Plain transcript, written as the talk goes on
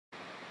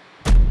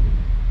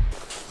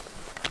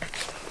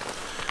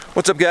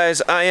What's up,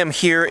 guys? I am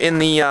here in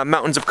the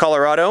mountains of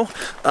Colorado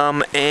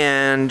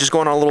and just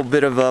going on a little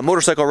bit of a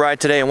motorcycle ride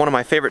today in one of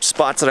my favorite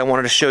spots that I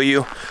wanted to show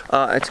you.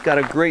 It's got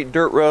a great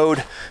dirt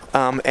road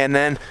and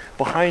then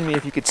behind me,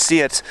 if you could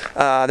see it,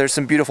 there's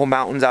some beautiful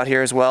mountains out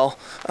here as well.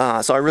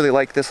 So I really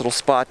like this little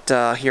spot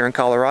here in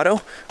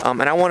Colorado,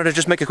 and I wanted to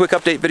just make a quick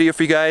update video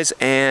for you guys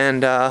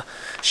and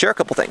share a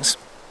couple things.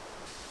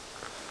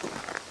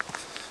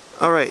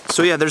 Alright,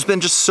 so yeah, there's been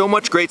just so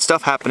much great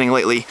stuff happening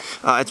lately.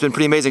 It's been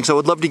pretty amazing, so I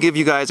would love to give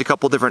you guys a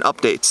couple different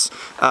updates.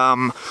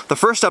 The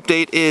first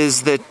update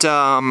is that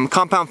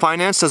Compound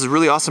Finance does a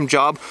really awesome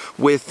job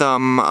with a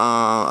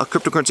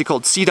cryptocurrency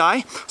called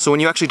CDAI. So when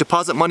you actually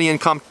deposit money in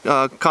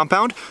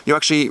Compound, you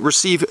actually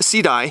receive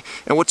CDAI.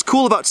 And what's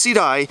cool about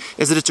CDAI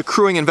is that it's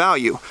accruing in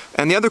value.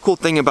 And the other cool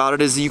thing about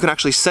it is that you can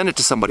actually send it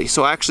to somebody.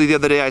 So actually the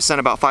other day I sent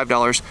about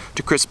 $5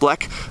 to Chris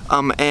Bleck,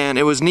 and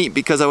it was neat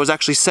because I was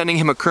actually sending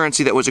him a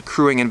currency that was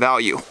accruing in value.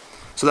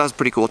 So that was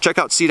pretty cool. Check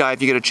out CDAI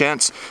if you get a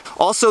chance.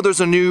 Also, there's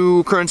a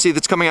new currency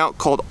that's coming out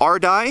called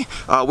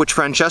RDAI, which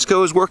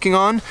Francesco is working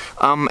on,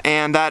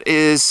 and that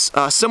is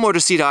similar to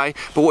CDAI,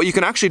 but what you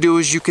can actually do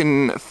is you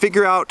can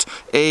figure out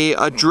a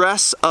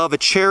address of a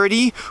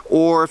charity,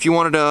 or if you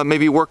wanted to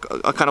maybe work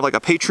a kind of like a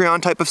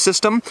Patreon type of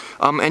system,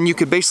 and you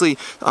could basically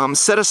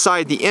set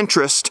aside the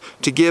interest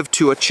to give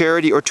to a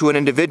charity or to an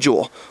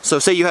individual. So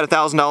say you had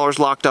 $1,000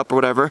 locked up or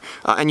whatever,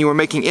 and you were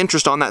making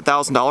interest on that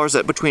 $1,000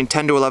 at between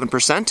 10 to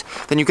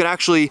 11%, then you could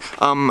actually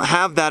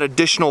have that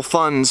additional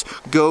funds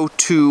go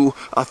to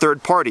a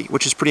third party,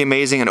 which is pretty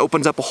amazing and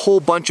opens up a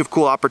whole bunch of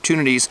cool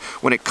opportunities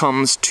when it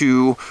comes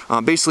to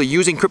basically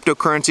using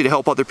cryptocurrency to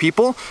help other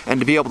people and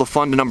to be able to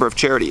fund a number of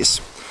charities.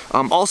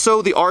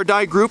 Also, the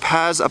RDAI group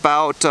has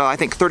about, I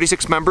think,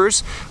 36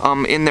 members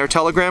in their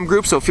Telegram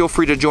group, so feel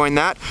free to join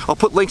that. I'll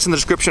put links in the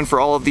description for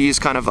all of these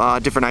kind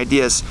of different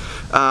ideas.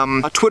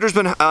 Twitter's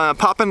been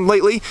popping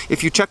lately.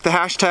 If you check the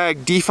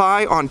hashtag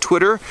DeFi on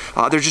Twitter,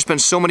 there's just been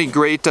so many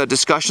great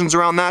discussions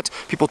around that.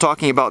 People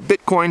talking about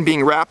Bitcoin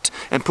being wrapped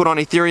and put on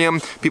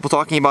Ethereum. People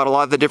talking about a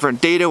lot of the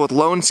different data with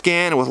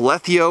LoanScan and with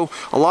Lethio.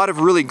 A lot of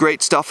really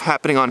great stuff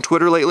happening on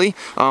Twitter lately.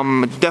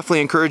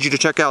 Definitely encourage you to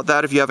check out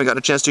that if you haven't gotten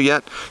a chance to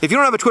yet. If you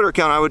don't have a Twitter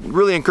account, I would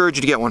really encourage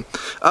you to get one.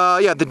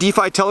 Yeah, the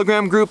DeFi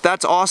Telegram group,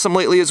 that's awesome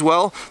lately as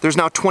well. There's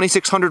now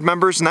 2,600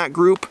 members in that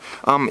group.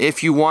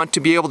 If you want to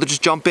be able to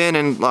just jump in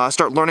and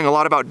start learning a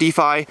lot about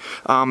DeFi,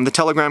 the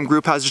Telegram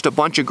group has just a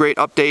bunch of great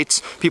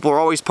updates. People are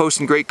always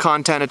posting great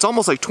content. It's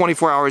almost like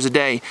 24 hours a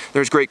day.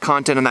 There's great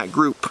content in that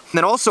group. And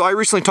then also, I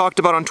recently talked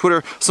about on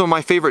Twitter some of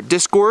my favorite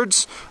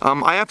Discords.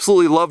 I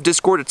absolutely love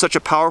Discord. It's such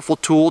a powerful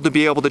tool to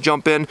be able to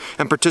jump in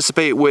and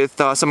participate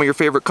with some of your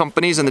favorite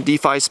companies in the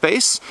DeFi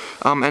space.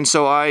 And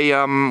so I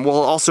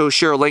will also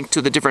share a link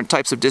to the different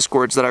types of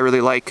Discords that I really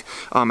like.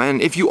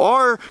 And if you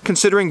are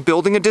considering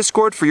building a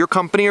Discord for your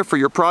company or for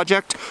your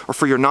project or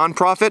for your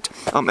nonprofit,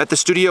 at the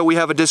studio we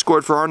have a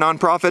Discord for our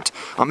nonprofit.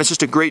 It's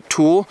just a great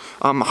tool.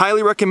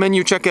 Highly recommend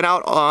you check it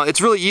out. It's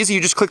really easy.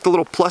 You just click the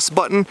little plus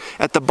button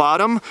at the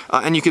bottom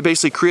and you can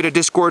basically create a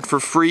Discord for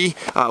free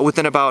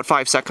within about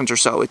 5 seconds or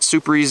so. It's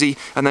super easy,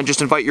 and then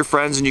just invite your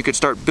friends and you could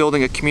start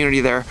building a community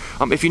there.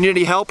 If you need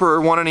any help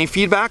or want any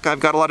feedback, I've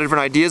got a lot of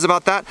different ideas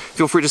about that.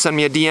 Feel free to send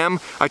me a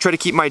DM. I try to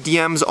keep my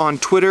DMs on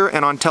Twitter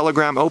and on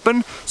Telegram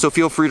open, so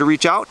feel free to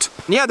reach out.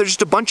 Yeah, there's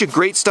just a bunch of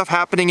great stuff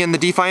happening in the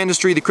DeFi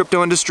industry, the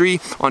crypto industry,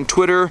 on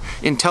Twitter,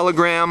 in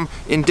Telegram,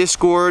 in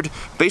Discord.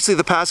 Basically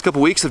the past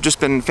couple weeks have just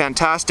been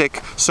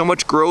fantastic. So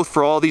much growth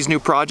for all these new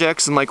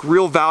projects and like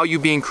real value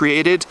being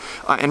created,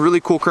 and really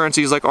cool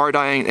currencies like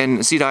RDAI and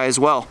CDAI as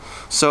well.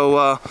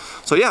 So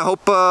yeah,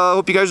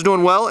 hope you guys are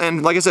doing well,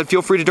 and like I said,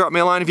 feel free to drop me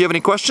a line if you have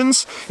any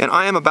questions, and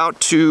I am about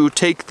to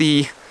take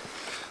the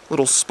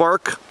little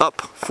Spark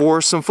up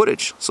for some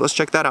footage. So let's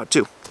check that out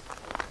too.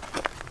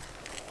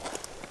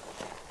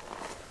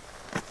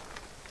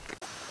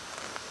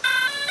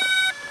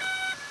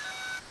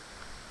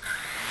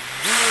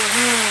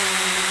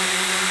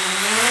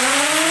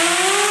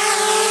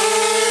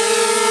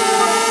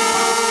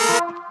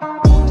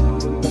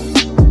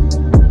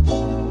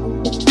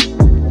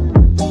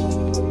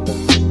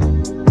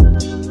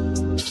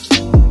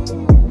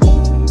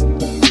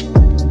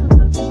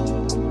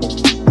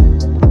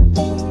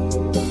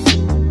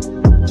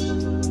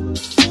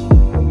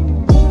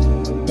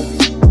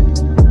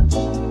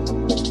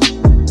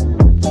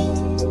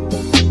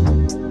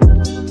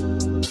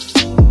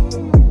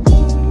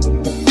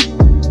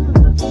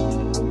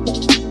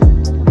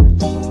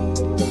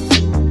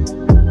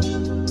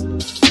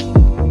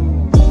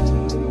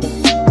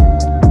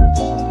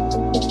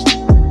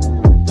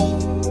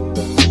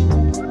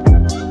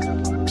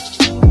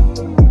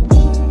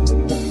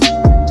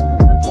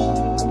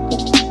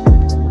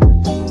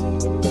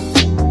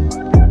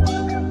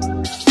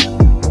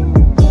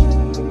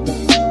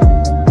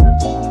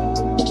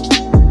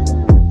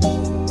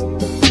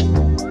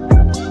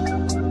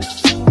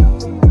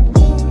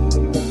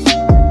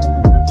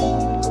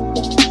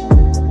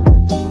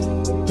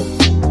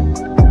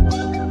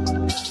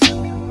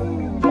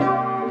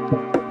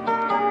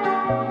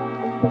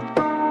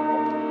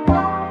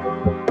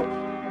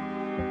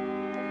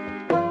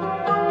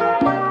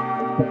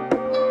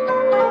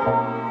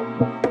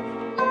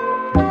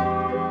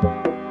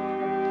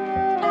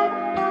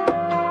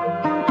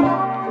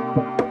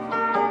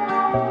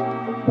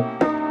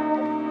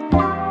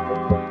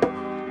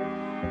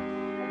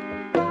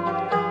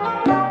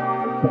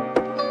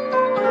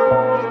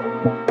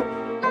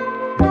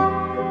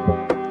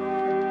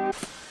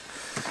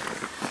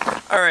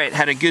 Alright,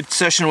 had a good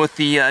session with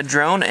the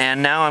drone,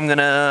 and now I'm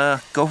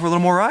gonna go for a little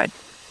more ride.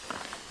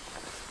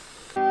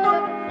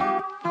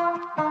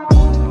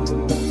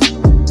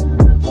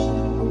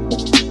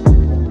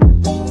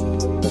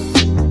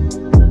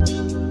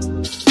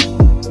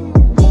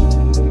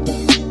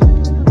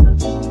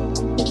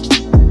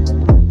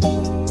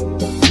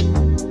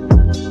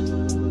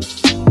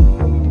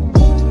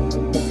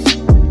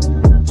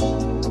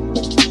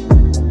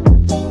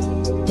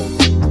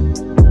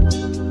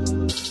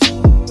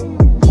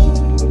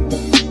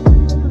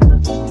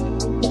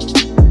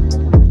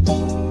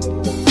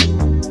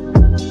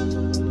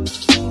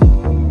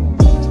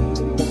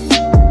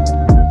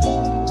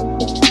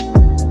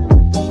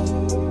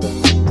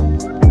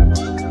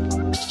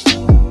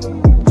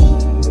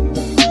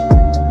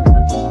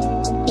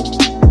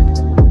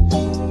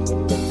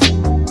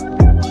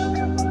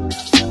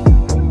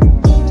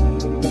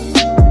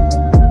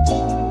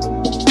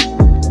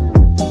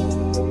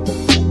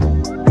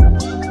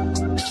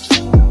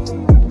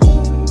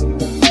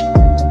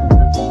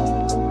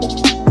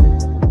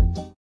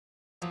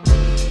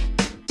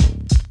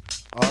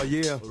 Oh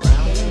yeah,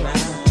 round and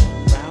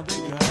round, round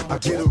and round. I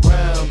get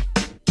around,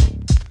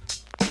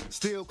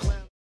 still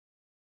clown.